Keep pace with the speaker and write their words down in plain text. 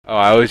Oh,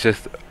 I was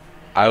just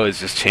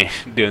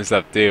doing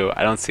stuff too.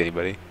 I don't see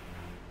anybody.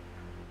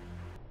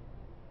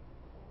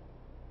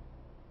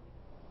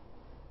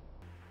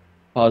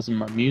 Pausing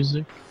my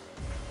music.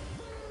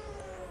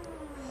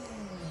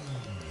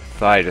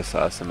 Thought I just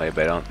saw somebody,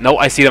 but I don't. No,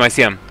 I see them. I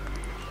see them.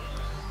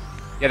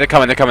 Yeah, they're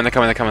coming. They're coming. They're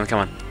coming. They're coming. They're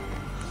coming.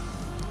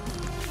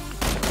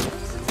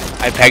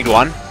 I pegged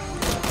one.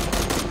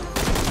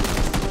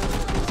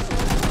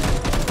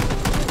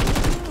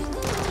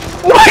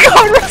 Oh my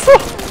God,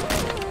 Russell!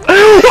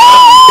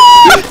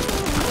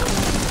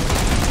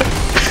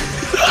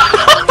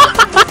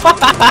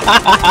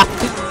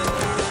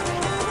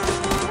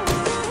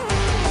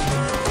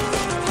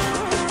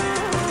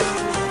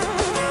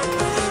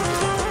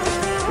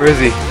 Where is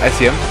he? I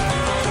see him.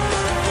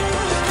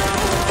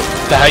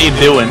 So how you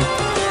doing?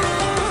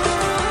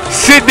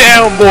 Sit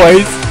down,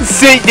 boys.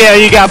 Sit down.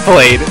 You got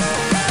played.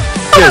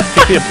 Here,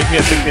 pick me up, pick me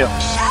up, pick me up.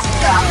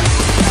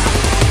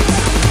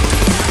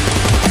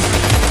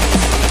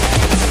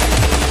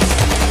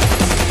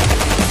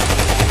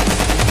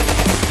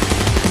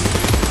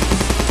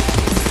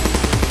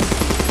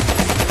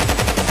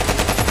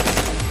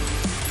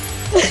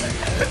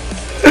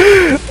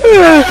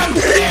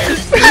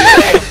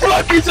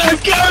 Fuckers, I'm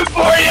coming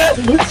for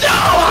you! So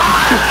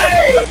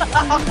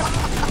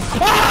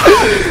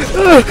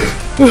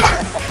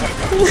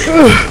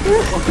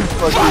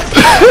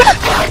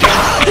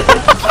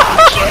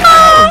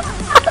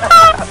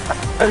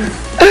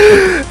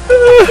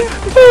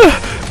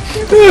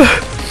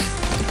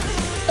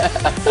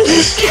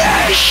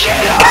Get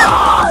shit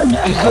on!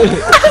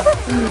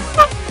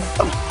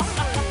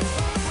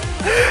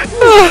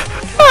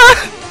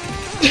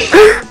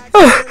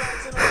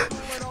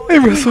 Hey,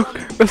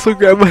 Russell,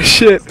 grab my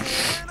shit.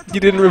 You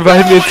didn't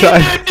revive me in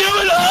time. What are you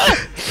doing, huh?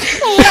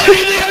 What do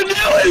you think I'm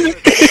doing?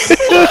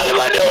 What am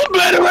I doing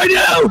better right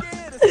now?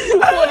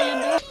 What are you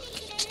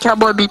doing?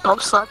 Cowboy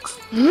Bebop sucks.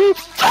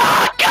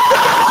 Fuck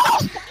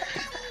off!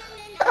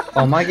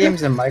 Oh, my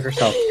game's in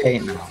Microsoft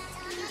Paint now.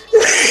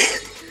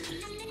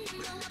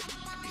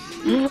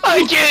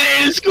 I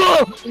can't in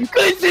school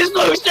because this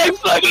looks like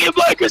fucking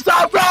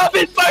Microsoft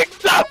Office,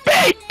 Microsoft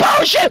Paint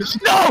bullshit.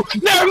 No,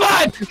 never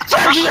mind.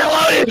 Charges are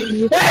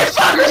loaded. Hey,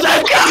 fuckers,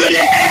 I'm coming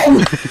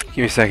in. Give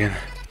me a second.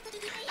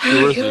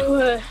 Where is he?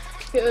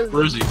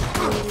 Where is he?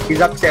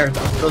 He's upstairs,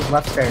 those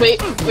left stairs. Wait.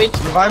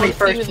 Revive me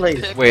first,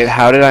 please. Wait,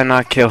 how did I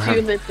not kill Do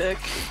him? the pick.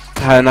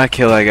 How did I not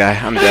kill that guy?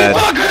 I'm Hey, dead.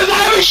 fuckers,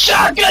 I have a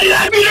shotgun and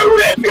I'm gonna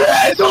rip your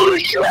asshole to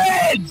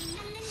shreds.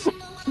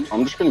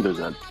 I'm just gonna go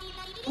Zed.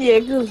 Yeah,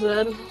 go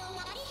Zed.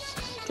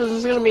 Cause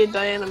there's gonna be a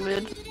Diana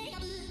mid.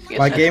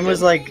 My game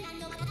was like...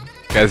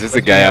 Guys, there's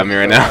a guy on me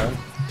right now.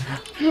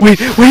 Wait,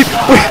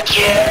 Fuck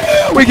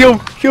you! wait, kill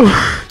him.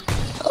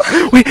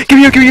 Wait, give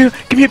me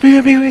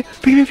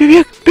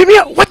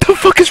up. What the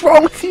fuck is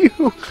wrong with you?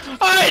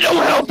 I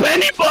don't help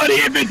anybody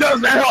if it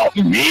doesn't help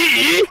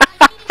me.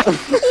 What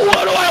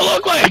do I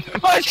look like?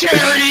 A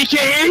charity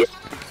case?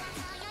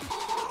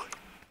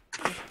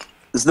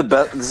 This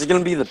is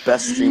gonna be the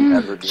best stream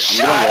ever, dude.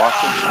 I'm gonna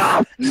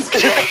watch it.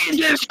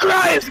 Jesus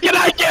Christ, can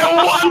I get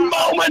one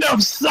moment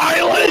of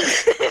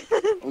silence?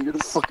 I'm gonna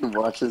fucking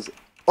watch this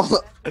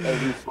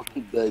every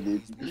fucking day,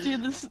 dude.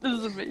 Dude, this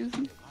is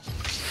amazing.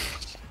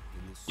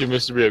 You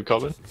Mr. B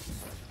coming?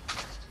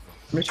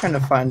 I'm just trying to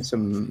find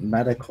some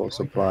medical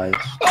supplies.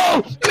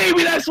 Oh,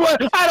 maybe that's what,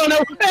 I don't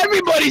know,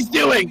 everybody's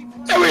doing.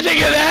 Ever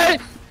think of that?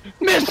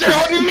 Mr.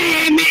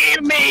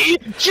 Me,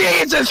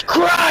 Jesus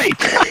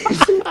Christ!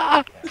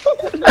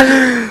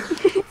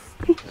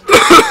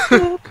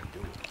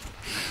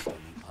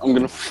 I'm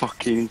gonna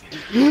fucking...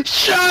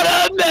 Shut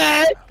up,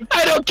 Matt!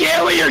 I don't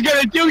care what you're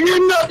gonna do,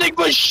 you're nothing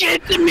but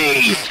shit to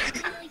me!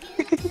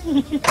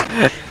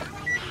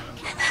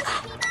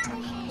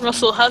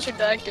 Russell, how's your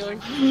dad doing?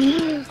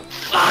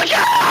 Fuck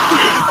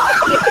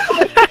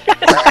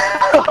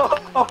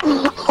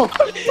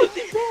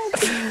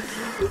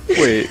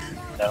Wait.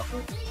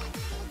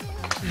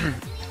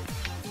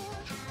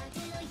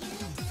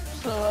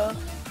 So,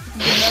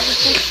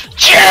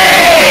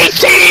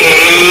 JT!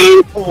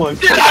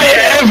 Did I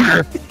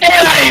ever,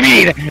 and I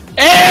mean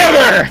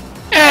ever,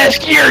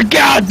 ask your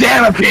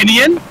goddamn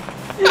opinion?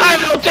 I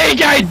don't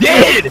think I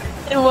did!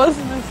 it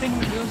wasn't a thing,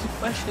 it was a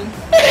question.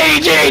 Hey,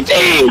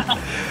 JT!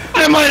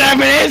 I might have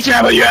an answer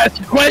how about you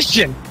ask a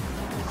question.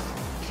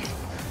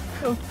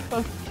 Oh,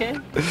 okay.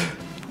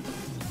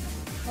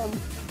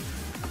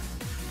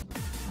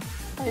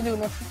 I do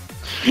nothing.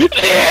 The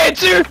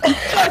answer?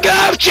 Fuck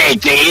off,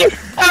 JT!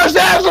 How's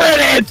that for an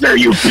answer,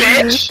 you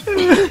bitch?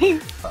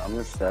 I'm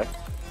gonna stack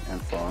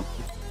and farm.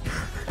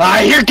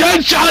 I hear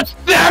gunshots!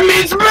 That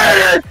means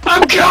murder!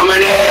 I'm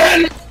coming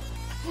in!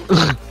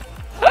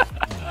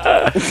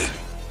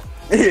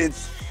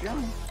 It's...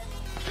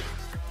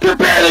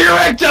 Prepare your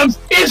rectums!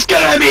 It's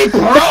gonna be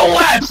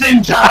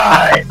prolapsing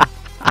time!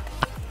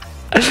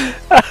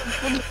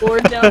 Put the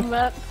board down,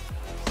 Matt.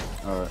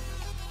 Alright.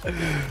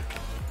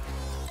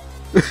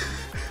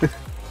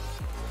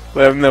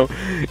 Let him know.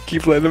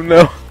 Keep letting him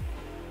know.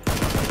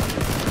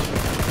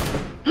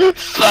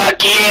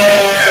 Fuck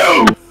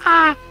you!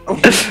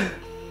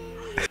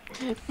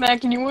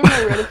 Matt, can you wear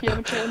my red if you have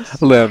a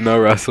chance? Let him know,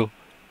 Russell.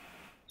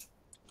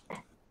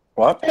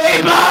 What?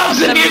 Hey,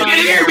 bombs, if you can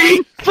hear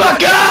me,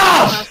 fuck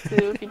off! Have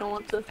to if you don't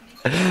want to.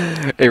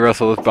 Hey,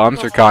 Russell, those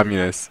bombs are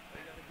communists.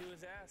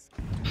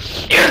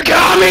 You're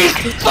commies!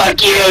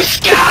 Fuck you,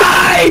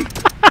 Sky!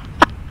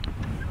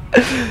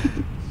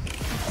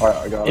 Alright,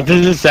 I got it.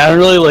 Does it sound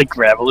really like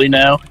gravelly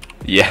now?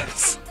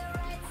 Yes.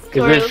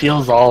 Because Alright, it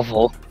feels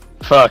awful.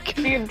 Fuck.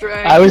 You can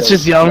drag. I was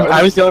just yelling.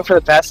 I was yelling for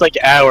the past like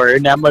hour,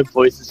 and now my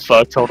voice is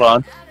fucked. Hold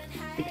on.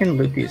 You can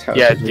loop his house.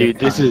 Yeah, if you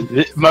dude, have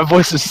time. my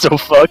voice is so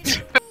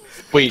fucked.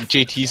 Wait,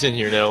 JT's in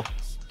here now.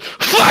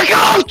 Fuck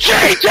off,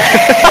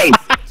 JT!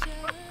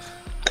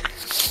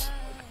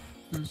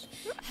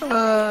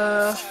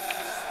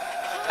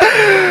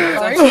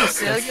 Sorry,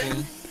 say that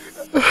again?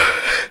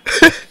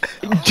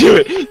 Do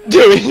it!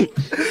 Do it!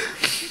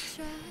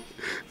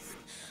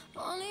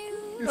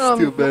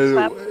 Still better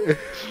slap. away.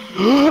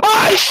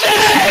 I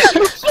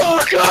said,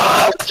 fuck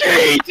off,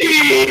 JT!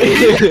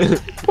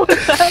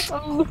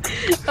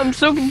 I'm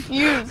so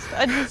confused.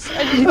 I just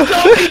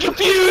Don't be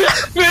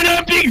confused! You're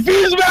not being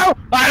confused about!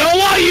 I don't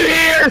want you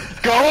here!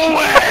 Go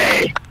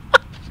away!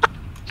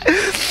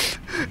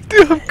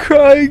 Dude, I'm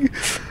crying.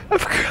 I'm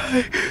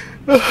crying.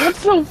 What's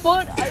so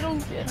fun? I don't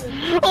get it.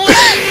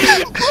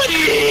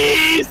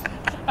 Please!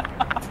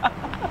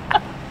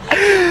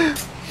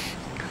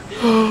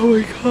 Oh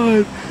my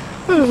god.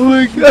 Oh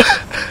my god.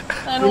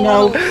 I don't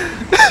No. know.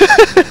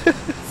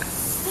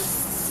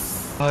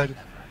 God.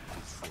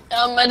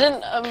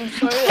 I'm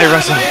sorry. Hey,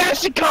 Russell. I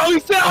asked you calling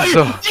Sally!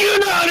 Russell. Do you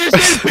not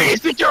understand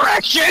basic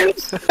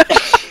directions?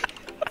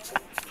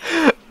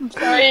 I'm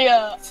sorry,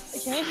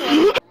 can you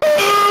tell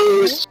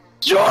Who's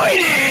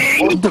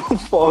joining? What the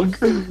fuck?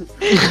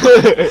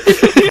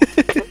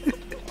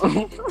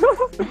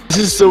 This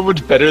is so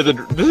much better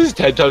than. This is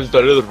 10 times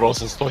better than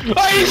Russell's fucking.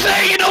 Are you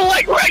saying you don't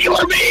like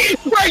regular me?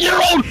 Regular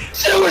old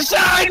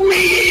suicide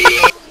me?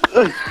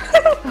 Here's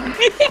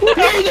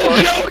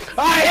a joke.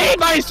 I hate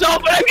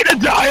myself and I'm gonna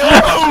die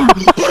alone.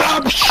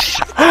 But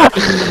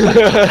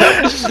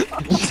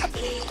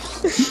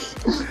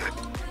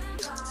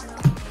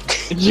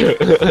Yeah.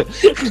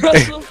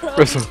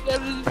 Russell.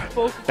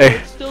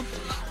 Hey. Still,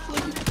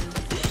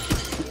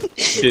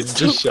 Didn't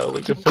just shout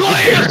like a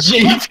Clear.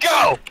 fucking. Let's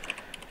go.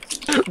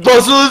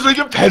 Russell is like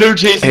a pedo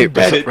chasing Hey,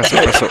 Bennett.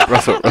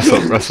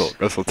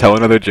 Russell, tell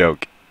another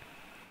joke.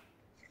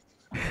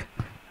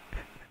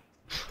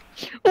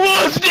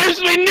 What's this,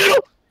 my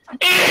noodle?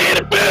 In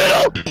a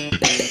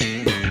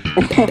boodle.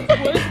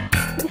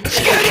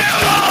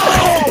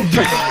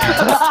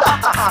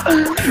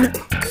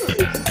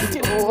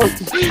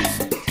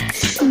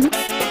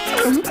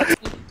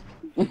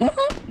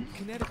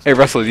 Hey,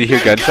 Russell, did you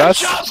hear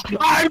gunshots?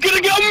 I'm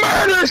gonna go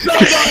murder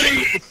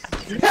somebody!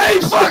 Hey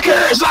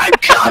fuckers, I'm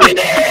coming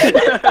in!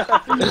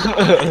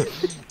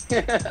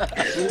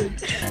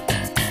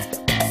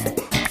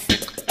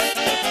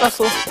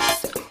 Russell.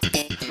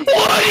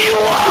 What do you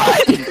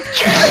want?